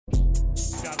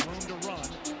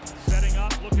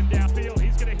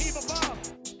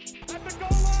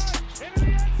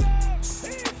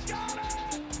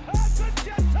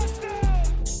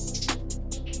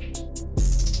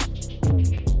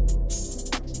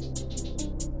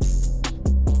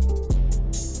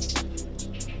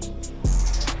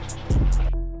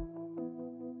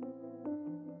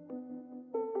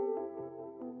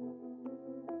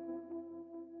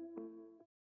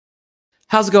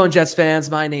How's it going, Jets fans?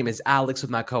 My name is Alex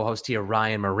with my co-host here,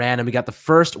 Ryan Moran, and we got the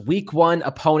first Week 1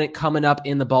 opponent coming up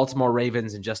in the Baltimore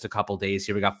Ravens in just a couple days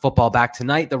here. We got football back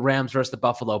tonight, the Rams versus the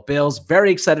Buffalo Bills.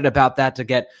 Very excited about that to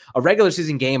get a regular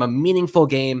season game, a meaningful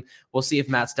game. We'll see if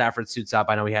Matt Stafford suits up.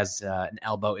 I know he has an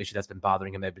elbow issue that's been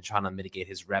bothering him. They've been trying to mitigate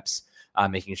his reps,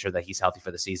 making sure that he's healthy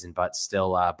for the season, but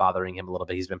still bothering him a little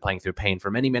bit. He's been playing through pain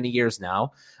for many, many years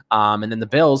now. And then the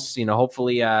Bills,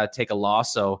 hopefully take a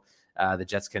loss, so the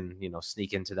Jets can,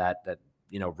 sneak into that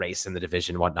race in the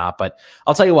division and whatnot. But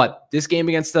I'll tell you what, this game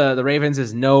against the Ravens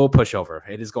is no pushover.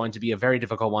 It is going to be a very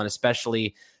difficult one,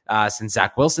 especially since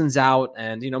Zach Wilson's out.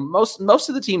 And, most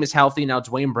of the team is healthy. Now,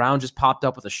 Dwayne Brown just popped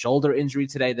up with a shoulder injury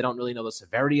today. They don't really know the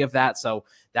severity of that. So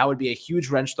that would be a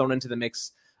huge wrench thrown into the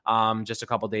mix just a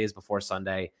couple days before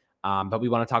Sunday. But we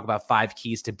want to talk about 5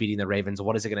 keys to beating the Ravens.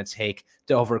 What is it going to take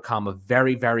to overcome a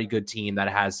very, very good team that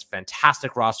has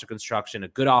fantastic roster construction, a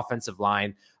good offensive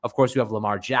line? Of course, you have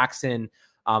Lamar Jackson,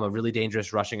 a really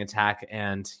dangerous rushing attack,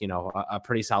 and, a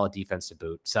pretty solid defense to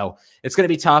boot. So it's going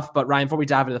to be tough. But Ryan, before we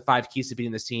dive into the 5 keys to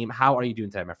beating this team, how are you doing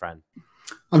today, my friend?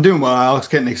 I'm doing well, Alex.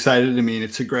 Getting excited. I mean,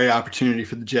 it's a great opportunity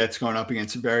for the Jets going up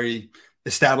against a very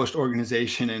established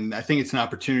organization. And I think it's an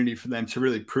opportunity for them to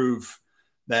really prove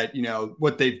that,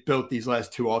 what they've built these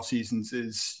last 2 off seasons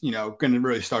is, going to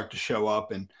really start to show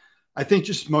up. And I think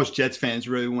just most Jets fans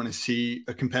really want to see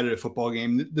a competitive football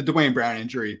game. The Dwayne Brown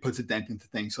injury puts a dent into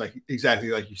things,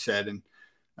 exactly like you said. And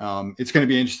it's going to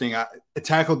be interesting.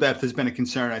 Tackle depth has been a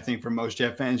concern, I think, for most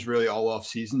Jet fans really all off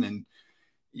season. And,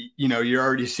 you're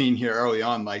already seeing here early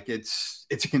on, it's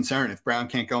a concern if Brown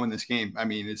can't go in this game. I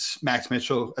mean, is Max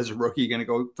Mitchell as a rookie going to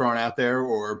go thrown out there,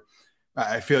 or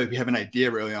I feel like we have an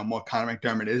idea really on what Connor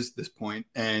McDermott is at this point.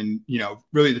 And,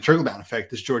 really the trickle-down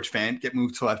effect is George Fant get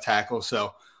moved to left tackle.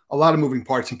 So a lot of moving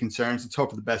parts and concerns. Let's hope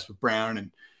for the best with Brown.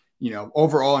 And,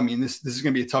 overall, I mean, this is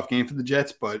going to be a tough game for the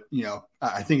Jets. But,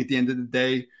 I think at the end of the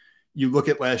day, you look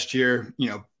at last year,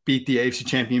 beat the AFC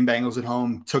champion Bengals at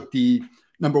home, took the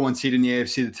number 1 seed in the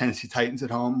AFC, the Tennessee Titans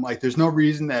at home. There's no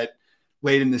reason that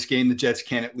late in this game the Jets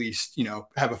can't at least,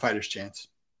 have a fighter's chance.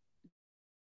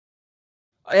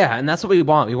 Yeah, and that's what we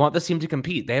want. We want this team to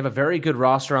compete. They have a very good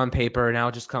roster on paper. Now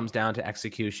it just comes down to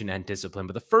execution and discipline.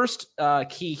 But the first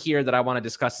key here that I want to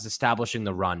discuss is establishing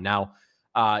the run. Now,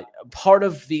 part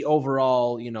of the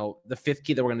overall, the 5th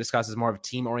key that we're going to discuss is more of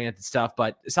team-oriented stuff,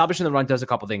 but establishing the run does a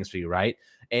couple things for you, right?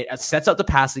 It sets up the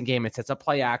passing game, it sets up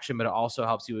play action, but it also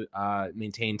helps you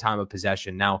maintain time of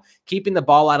possession. Now, keeping the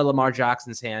ball out of Lamar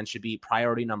Jackson's hands should be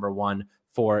priority number 1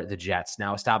 for the Jets.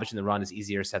 Now, establishing the run is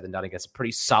easier said than done against a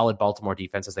pretty solid Baltimore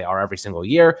defense, as they are every single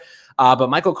year. But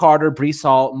Michael Carter, Breece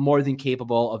Hall, more than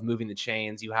capable of moving the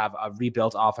chains. You have a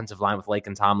rebuilt offensive line with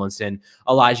Laken Tomlinson,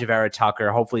 Elijah Vera Tucker.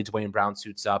 Hopefully Dwayne Brown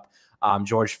suits up,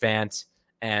 George Fant,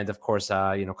 and of course,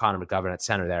 Connor McGovern at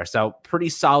center there. So pretty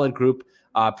solid group.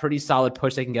 Pretty solid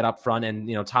push they can get up front.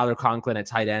 And, Tyler Conklin at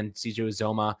tight end, CJ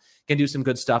Uzoma can do some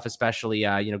good stuff, especially,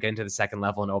 getting to the second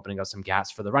level and opening up some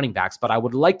gaps for the running backs. But I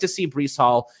would like to see Breece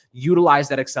Hall utilize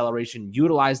that acceleration,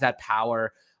 utilize that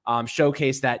power,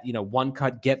 showcase that, one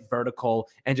cut, get vertical,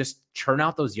 and just churn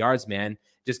out those yards, man.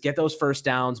 Just get those first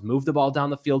downs, move the ball down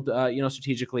the field,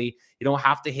 strategically. You don't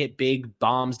have to hit big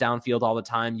bombs downfield all the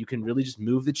time. You can really just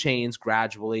move the chains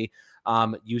gradually,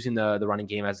 using the running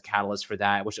game as a catalyst for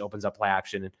that, which opens up play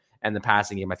action and the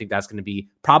passing game. I think that's going to be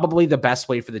probably the best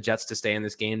way for the Jets to stay in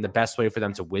this game. The best way for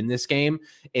them to win this game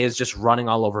is just running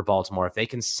all over Baltimore. If they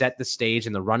can set the stage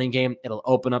in the running game, it'll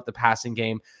open up the passing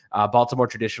game. Baltimore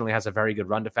traditionally has a very good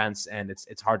run defense, and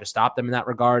it's hard to stop them in that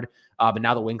regard. But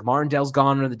now that Wink Martindale's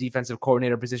gone in the defensive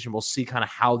coordinator position, we'll see kind of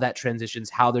how that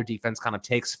transitions, how their defense kind of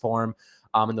takes form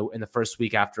in the first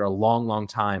week after a long, long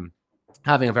time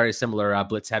having a very similar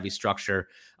blitz-heavy structure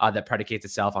that predicates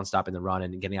itself on stopping the run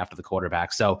and getting after the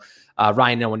quarterback. So,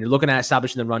 Ryan, when you're looking at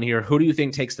establishing the run here, who do you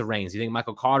think takes the reins? Do you think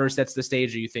Michael Carter sets the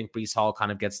stage, or you think Breece Hall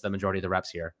kind of gets the majority of the reps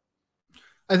here?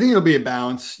 I think it'll be a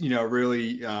balance,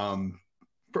 really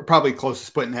probably close to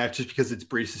split in half just because it's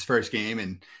Breece's first game.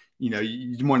 And,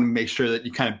 you want to make sure that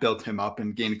you kind of built him up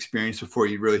and gain experience before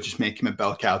you really just make him a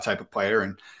bell cow type of player.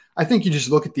 And I think you just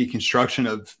look at the construction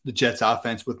of the Jets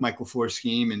offense with Mike LaFleur's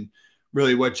scheme and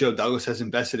really what Joe Douglas has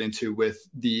invested into with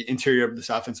the interior of this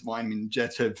offensive line. I mean, the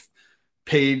Jets have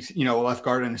paid, a left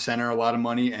guard and a center a lot of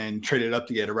money and traded up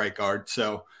to get a right guard.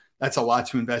 So that's a lot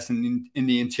to invest in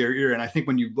the interior. And I think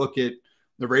when you look at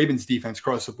the Ravens defense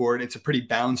across the board, it's a pretty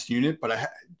balanced unit. But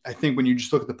I think when you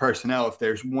just look at the personnel, if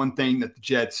there's one thing that the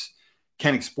Jets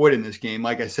can exploit in this game,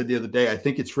 like I said the other day, I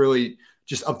think it's really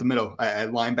just up the middle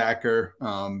at linebacker,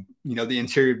 the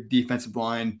interior defensive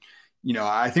line.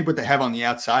 I think what they have on the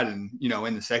outside and,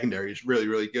 in the secondary is really,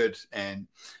 really good. And,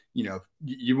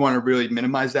 you want to really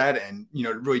minimize that and,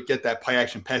 to really get that play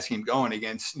action pass game going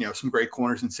against, some great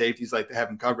corners and safeties like they have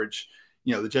in coverage.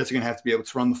 The Jets are going to have to be able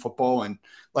to run the football. And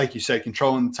like you said,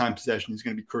 controlling the time possession is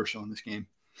going to be crucial in this game.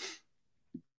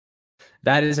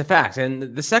 That is a fact.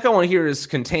 And the second one here is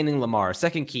containing Lamar.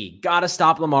 Second key, got to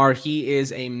stop Lamar. He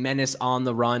is a menace on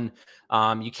the run.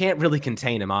 You can't really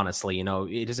contain him, honestly.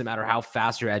 It doesn't matter how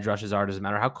fast your edge rushes are. It doesn't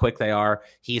matter how quick they are.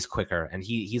 He's quicker, and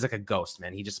he's like a ghost,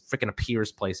 man. He just freaking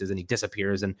appears places, and he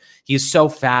disappears, and he's so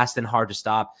fast and hard to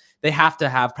stop. They have to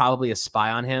have probably a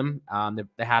spy on him.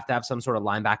 They have to have some sort of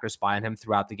linebacker spy on him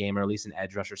throughout the game, or at least an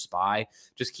edge rusher spy,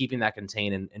 just keeping that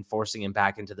contained and forcing him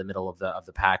back into the middle of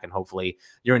the pack. And hopefully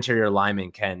your interior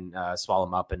lineman can swallow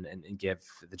him up and give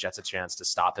the Jets a chance to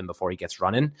stop him before he gets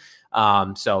running.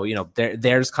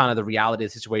 There's kind of the reality of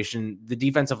the situation. The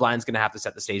defensive line is going to have to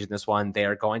set the stage in this one. They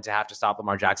are going to have to stop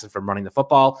Lamar Jackson from running the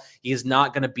football. He is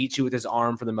not going to beat you with his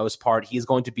arm for the most part. He's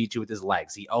going to beat you with his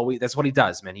legs. That's what he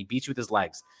does, man. He beats you with his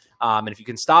legs. And if you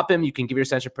can stop him, you can give your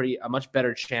center a much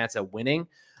better chance at winning.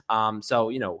 Who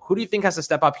do you think has to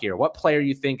step up here? What player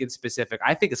you think in specific?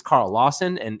 I think it's Carl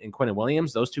Lawson and Quinnen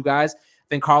Williams, those two guys.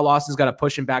 I think Carl Lawson's got to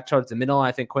push him back towards the middle.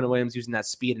 I think Quinnen Williams, using that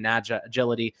speed and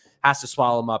agility, has to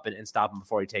swallow him up and stop him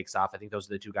before he takes off. I think those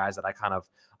are the two guys that I kind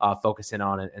of focus in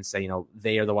on and say,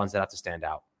 they are the ones that have to stand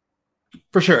out.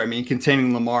 For sure. I mean,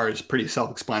 containing Lamar is pretty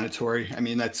self-explanatory. I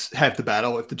mean, that's half the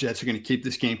battle if the Jets are going to keep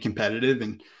this game competitive.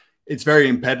 And it's very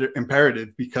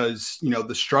imperative because,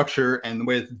 the structure and the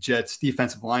way that the Jets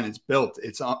defensive line is built,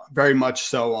 it's very much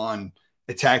so on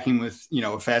attacking with,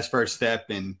 a fast first step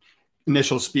and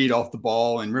initial speed off the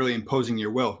ball and really imposing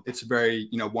your will. It's a very,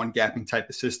 one gapping type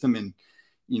of system. And,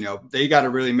 they got to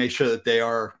really make sure that they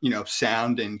are,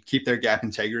 sound and keep their gap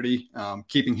integrity,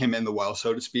 keeping him in the well,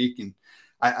 so to speak. And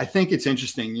I think it's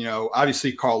interesting,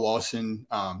 obviously Carl Lawson,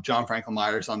 John Franklin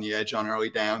Myers on the edge on early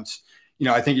downs.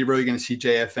 I think you're really going to see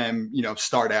JFM,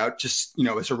 start out just,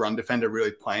 as a run defender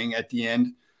really playing at the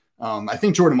end. I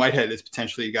think Jordan Whitehead is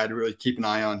potentially a guy to really keep an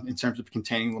eye on in terms of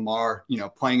containing Lamar,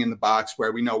 playing in the box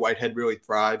where we know Whitehead really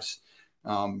thrives.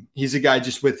 He's a guy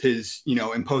just with his,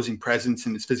 imposing presence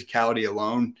and his physicality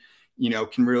alone,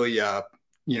 can really,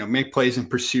 make plays in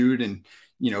pursuit and,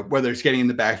 whether it's getting in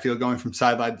the backfield, going from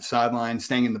sideline to sideline,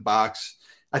 staying in the box.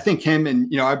 I think him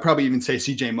and, I'd probably even say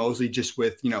CJ Mosley just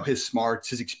with, his smarts,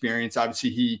 his experience. Obviously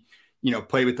he,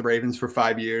 played with the Ravens for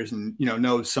 5 years and,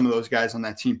 knows some of those guys on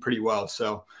that team pretty well.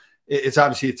 So it's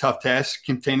obviously a tough task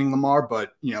containing Lamar,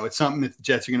 but, it's something if the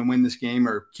Jets are going to win this game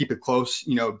or keep it close,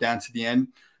 down to the end,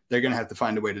 they're going to have to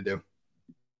find a way to do.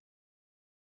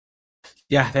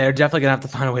 Yeah, they're definitely going to have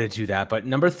to find a way to do that. But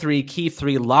number 3, key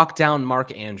 3, lock down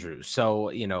Mark Andrews. So,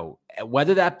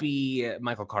 whether that be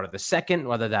Michael Carter II,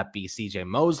 whether that be CJ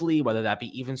Mosley, whether that be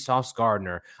even Sauce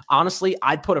Gardner, honestly,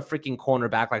 I'd put a freaking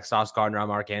cornerback like Sauce Gardner on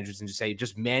Mark Andrews and just say,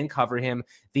 just man cover him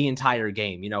the entire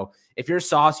game. If you're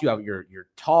Sauce, you're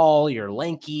tall, you're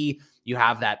lanky, you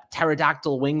have that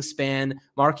pterodactyl wingspan.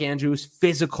 Mark Andrews,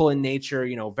 physical in nature,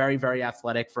 very, very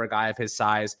athletic for a guy of his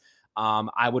size.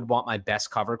 I would want my best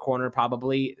cover corner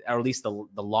probably, or at least the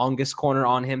longest corner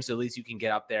on him. So at least you can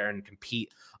get up there and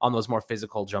compete on those more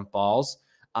physical jump balls.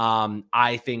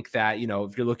 I think that,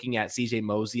 if you're looking at CJ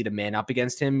Mosley to man up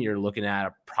against him, you're looking at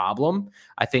a problem.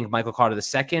 I think Michael Carter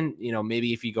II,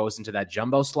 maybe if he goes into that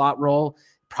jumbo slot role,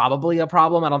 probably a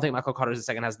problem. I don't think Michael Carter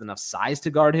II has enough size to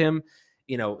guard him.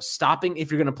 Stopping, if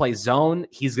you're going to play zone,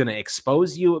 he's going to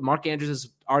expose you. Mark Andrews is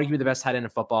arguably the best tight end in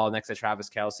football next to Travis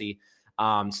Kelce.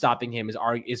 Stopping him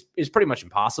is pretty much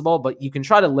impossible, but you can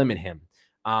try to limit him.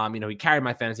 He carried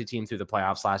my fantasy team through the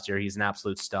playoffs last year. He's an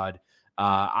absolute stud.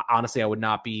 Honestly, I would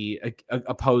not be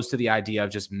opposed to the idea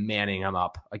of just manning him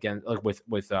up again, like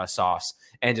with Sauce,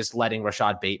 and just letting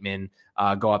Rashad Bateman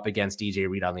go up against DJ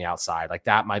Reed on the outside. Like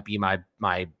that might be my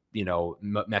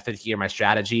method here, my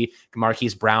strategy.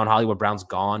 Marquise Brown, Hollywood Brown's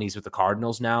gone. He's with the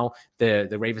Cardinals now.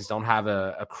 The Ravens don't have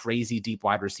a crazy deep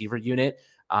wide receiver unit.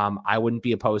 I wouldn't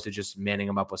be opposed to just manning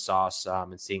him up with Sauce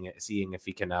and seeing if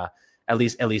he can at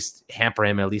least hamper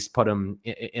him, at least put him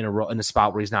in a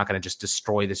spot where he's not going to just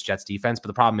destroy this Jets defense. But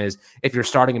the problem is, if you're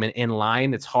starting him in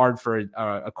line, it's hard for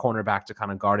a cornerback to kind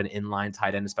of guard an inline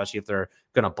tight end, especially if they're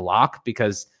going to block,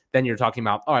 because then you're talking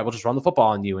about, all right, we'll just run the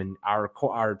football on you, and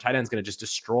our tight end's going to just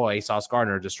destroy Sauce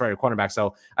Gardner, destroy your cornerback.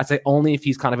 So I'd say only if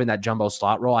he's kind of in that jumbo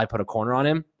slot role, I put a corner on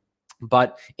him.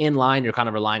 But in line, you're kind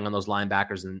of relying on those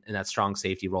linebackers and that strong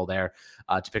safety role there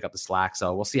to pick up the slack.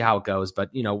 So we'll see how it goes.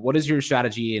 But, what is your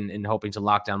strategy in hoping to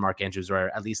lock down Mark Andrews, or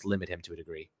at least limit him to a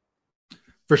degree?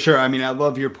 For sure. I mean, I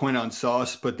love your point on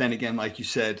Sauce. But then again, like you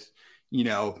said,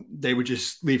 they would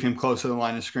just leave him close to the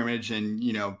line of scrimmage and,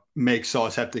 make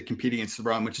Sauce have to compete against the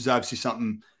run, which is obviously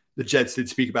something the Jets did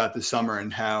speak about this summer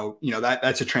and how,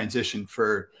 that's a transition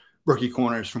for rookie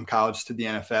corners from college to the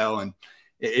NFL. And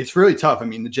it's really tough. I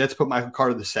mean, the Jets put Michael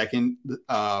Carter II,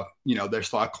 their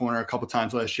slot corner a couple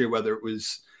times last year, whether it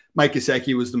was Mike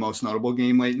Gesicki was the most notable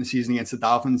game late in the season against the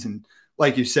Dolphins. And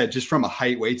like you said, just from a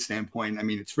height weight standpoint, I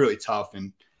mean, it's really tough.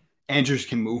 And Andrews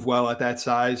can move well at that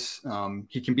size.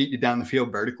 He can beat you down the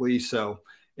field vertically. So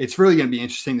it's really going to be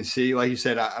interesting to see. Like you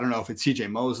said, I don't know if it's CJ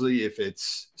Mosley, if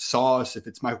it's Sauce, if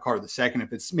it's Michael Carter II,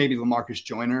 if it's maybe Lamarcus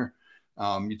Joyner.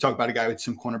 You talk about a guy with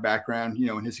some corner background,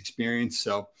 in his experience.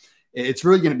 So it's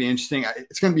really going to be interesting.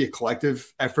 It's going to be a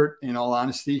collective effort, in all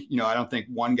honesty. I don't think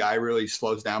one guy really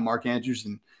slows down Mark Andrews.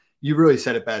 And you really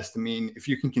said it best. I mean, if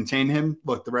you can contain him,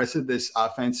 look, the rest of this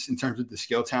offense in terms of the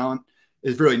skill talent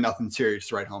is really nothing serious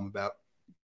to write home about.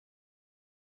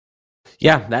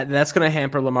 Yeah, that's going to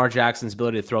hamper Lamar Jackson's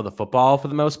ability to throw the football for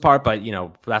the most part. But,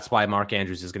 that's why Mark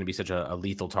Andrews is going to be such a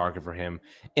lethal target for him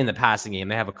in the passing game.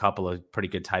 They have a couple of pretty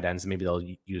good tight ends. Maybe they'll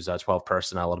use 12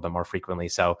 personnel a little bit more frequently.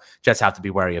 So Jets have to be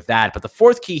wary of that. But the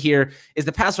fourth key here is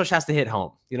the pass rush has to hit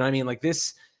home. You know what I mean? Like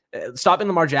this. Stopping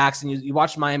Lamar Jackson, you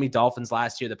watched Miami Dolphins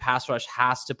last year. The pass rush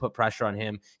has to put pressure on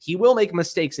him. He will make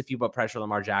mistakes if you put pressure on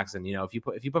Lamar Jackson. If you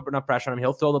put enough pressure on him,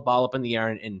 he'll throw the ball up in the air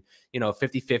and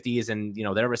 50-50s, and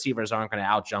their receivers aren't going to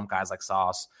out jump guys like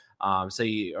Sauce,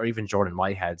 or even Jordan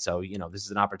Whitehead. So this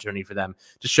is an opportunity for them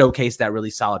to showcase that really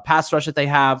solid pass rush that they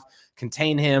have,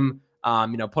 contain him,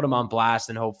 put him on blast,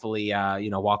 and hopefully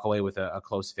walk away with a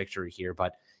close victory here.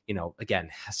 But again,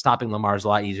 stopping Lamar is a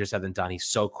lot easier said than done. He's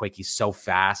so quick. He's so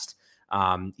fast.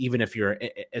 Even if you're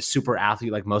a super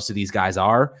athlete like most of these guys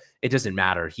are, it doesn't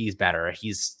matter. He's better.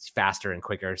 He's faster and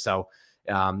quicker. So,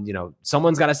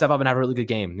 someone's got to step up and have a really good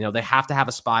game. They have to have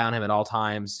a spy on him at all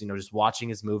times, just watching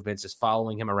his movements, just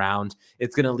following him around.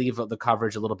 It's going to leave the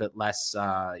coverage a little bit less,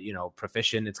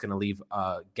 proficient. It's going to leave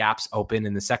gaps open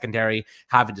in the secondary,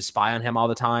 having to spy on him all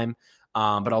the time.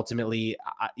 But ultimately,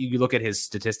 you look at his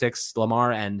statistics,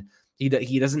 Lamar, and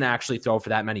he doesn't actually throw for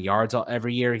that many yards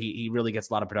every year. He really gets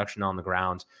a lot of production on the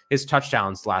ground. His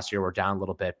touchdowns last year were down a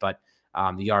little bit, but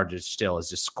the yardage still is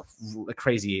just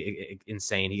crazy,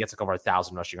 insane. He gets like over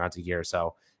 1,000 rushing yards a year,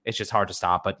 so it's just hard to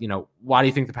stop. But why do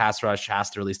you think the pass rush has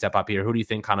to really step up here? Who do you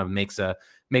think kind of makes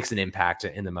an impact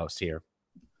in the most here?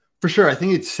 For sure. I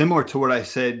think it's similar to what I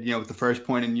said, with the first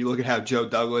point, and you look at how Joe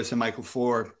Douglas and Michael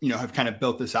Flohr, have kind of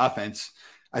built this offense.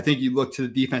 I think you look to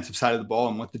the defensive side of the ball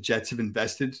and what the Jets have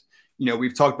invested.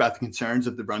 We've talked about the concerns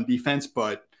of the run defense,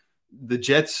 but the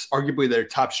Jets, arguably their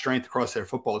top strength across their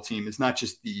football team is not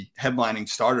just the headlining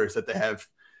starters that they have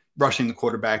rushing the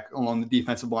quarterback along the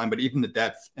defensive line, but even the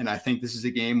depth. And I think this is a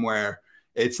game where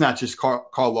it's not just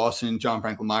Carl Lawson, John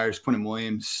Franklin Myers, Quinnen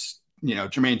Williams,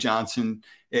 Jermaine Johnson.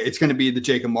 It's going to be the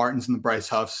Jacob Martins and the Bryce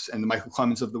Huffs and the Michael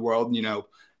Clemens of the world.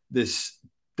 This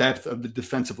depth of the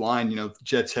defensive line, the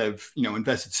Jets have,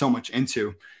 invested so much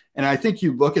into. And I think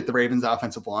you look at the Ravens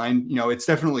offensive line, it's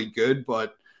definitely good,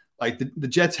 but like the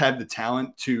Jets have the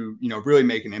talent to, really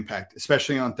make an impact,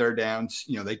 especially on third downs.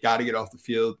 They got to get off the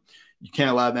field. You can't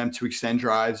allow them to extend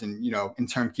drives and, in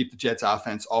turn, keep the Jets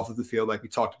offense off of the field, like we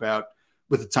talked about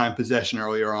with the time possession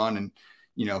earlier on. And,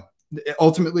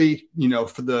 ultimately,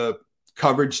 for the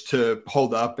coverage to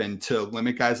hold up and to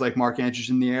limit guys like Mark Andrews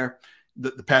in the air,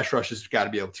 the pass rush has got to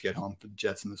be able to get home for the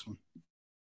Jets in this one.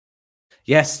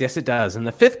 Yes, it does. And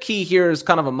the fifth key here is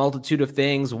kind of a multitude of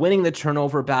things, winning the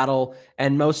turnover battle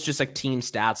and most just like team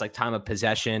stats, like time of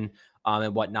possession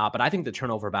and whatnot. But I think the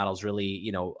turnover battle is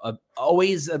really,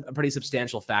 always a pretty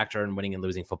substantial factor in winning and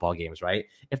losing football games, right?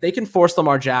 If they can force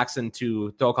Lamar Jackson to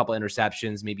throw a couple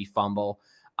interceptions, maybe fumble,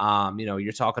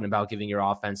 you're talking about giving your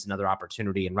offense another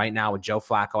opportunity. And right now with Joe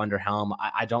Flacco under helm,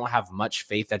 I don't have much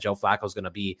faith that Joe Flacco is going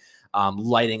to be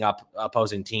lighting up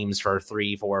opposing teams for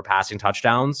 3-4 passing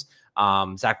touchdowns.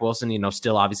 Zach Wilson,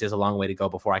 still obviously has a long way to go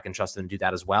before I can trust him to do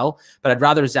that as well. But I'd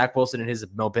rather Zach Wilson and his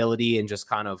mobility and just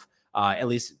kind of at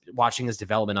least watching his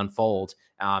development unfold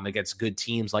against good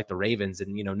teams like the Ravens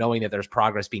and, knowing that there's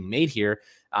progress being made here.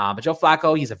 But Joe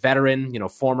Flacco, he's a veteran,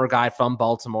 former guy from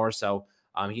Baltimore. So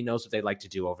he knows what they like to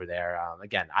do over there.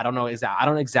 Again, I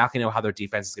don't exactly know how their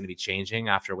defense is going to be changing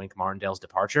after Wink Martindale's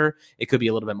departure. It could be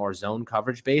a little bit more zone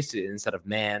coverage based instead of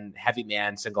heavy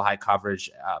man, single high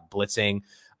coverage, blitzing.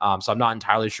 So I'm not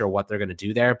entirely sure what they're going to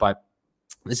do there, but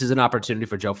this is an opportunity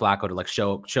for Joe Flacco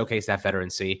to showcase that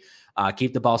veterancy,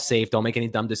 keep the ball safe, don't make any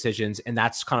dumb decisions. And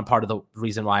that's kind of part of the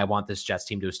reason why I want this Jets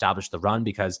team to establish the run,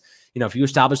 because, if you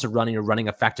establish the run and you're running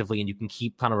effectively and you can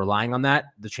keep kind of relying on that,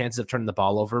 the chances of turning the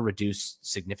ball over reduce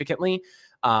significantly.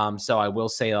 So I will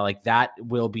say that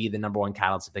will be the number one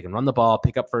catalyst. If they can run the ball,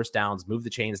 pick up first downs, move the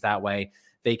chains that way,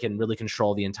 they can really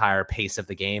control the entire pace of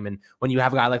the game. And when you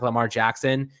have a guy like Lamar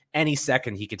Jackson, any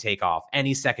second he could take off,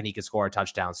 any second he could score a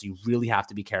touchdown. So you really have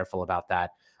to be careful about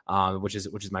that, which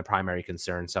is my primary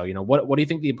concern. So, what do you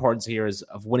think the importance here is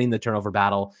of winning the turnover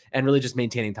battle and really just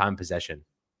maintaining time possession?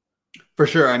 For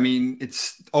sure. I mean,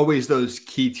 it's always those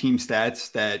key team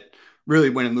stats that really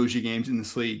win and lose you games in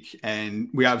this league. And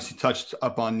we obviously touched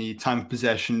up on the time of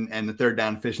possession and the third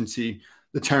down efficiency,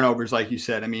 the turnovers, like you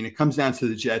said. I mean, it comes down to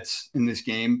the Jets in this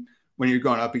game when you're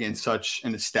going up against such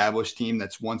an established team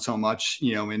that's won so much,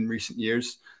 in recent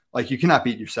years. Like, you cannot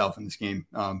beat yourself in this game.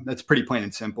 That's pretty plain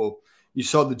and simple. You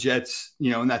saw the Jets,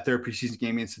 in that third preseason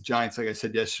game against the Giants, like I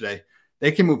said yesterday,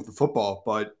 they can move the football,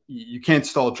 but you can't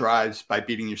stall drives by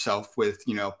beating yourself with,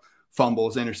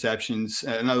 fumbles, interceptions.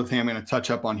 Another thing I'm going to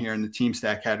touch up on here in the team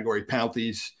stat category,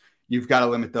 penalties. You've got to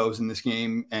limit those in this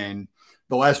game. And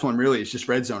the last one really is just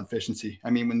red zone efficiency.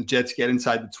 I mean, when the Jets get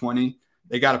inside the 20,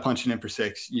 they got to punch it in for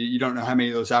 6. You don't know how many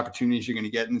of those opportunities you're going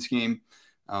to get in this game.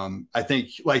 I think,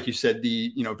 like you said,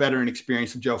 the veteran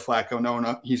experience of Joe Flacco, knowing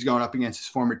he's going up against his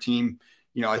former team,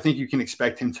 I think you can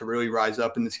expect him to really rise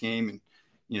up in this game. And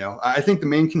I think the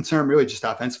main concern really just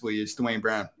offensively is Dwayne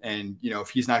Brown. And if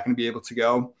he's not going to be able to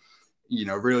go,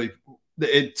 really,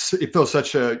 it feels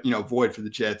such a void for the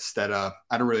Jets that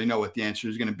I don't really know what the answer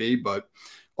is going to be. But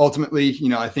ultimately,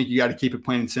 I think you got to keep it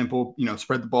plain and simple.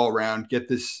 Spread the ball around, get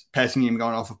this passing game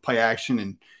going off of play action,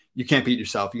 and you can't beat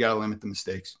yourself. You got to limit the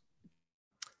mistakes.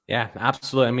 Yeah,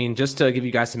 absolutely. I mean, just to give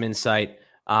you guys some insight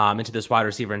into this wide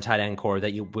receiver and tight end core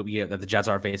that the Jets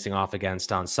are facing off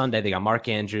against on Sunday, they got Mark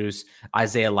Andrews,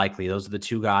 Isaiah Likely. Those are the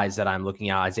two guys that I'm looking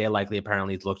at. Isaiah Likely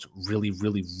apparently looked really,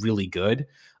 really, really good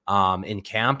in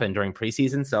camp and during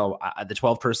preseason. So the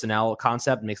 12 personnel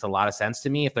concept makes a lot of sense to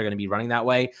me if they're going to be running that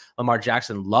way. Lamar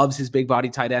Jackson loves his big body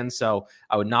tight end, so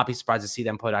I would not be surprised to see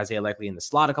them put Isaiah Likely in the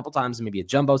slot a couple times, maybe a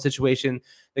jumbo situation.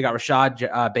 They got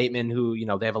Rashad Bateman, who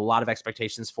they have a lot of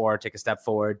expectations for, take a step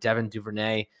forward. Devin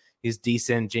Duvernay, he's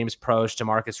decent. James Proche,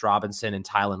 Demarcus Robinson, and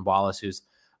Tylan Wallace, who's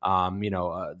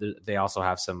they also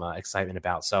have some excitement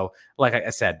about. So like I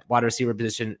said, wide receiver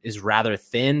position is rather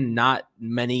thin, not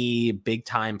many big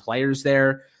time players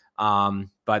there.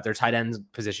 But their tight end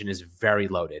position is very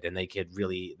loaded, and they could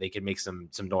make some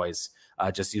noise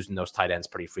just using those tight ends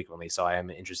pretty frequently. So I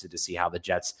am interested to see how the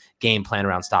Jets game plan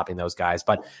around stopping those guys.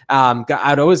 But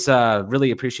I'd always really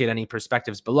appreciate any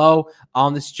perspectives below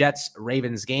on this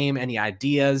Jets-Ravens game, any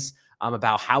ideas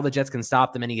about how the Jets can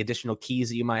stop them, any additional keys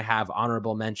that you might have,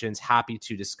 honorable mentions, happy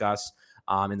to discuss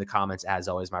in the comments as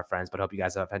always, my friends. But I hope you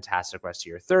guys have a fantastic rest of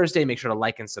your Thursday. Make sure to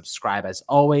like and subscribe as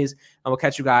always, and we'll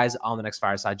catch you guys on the next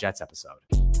Fireside Jets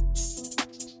episode.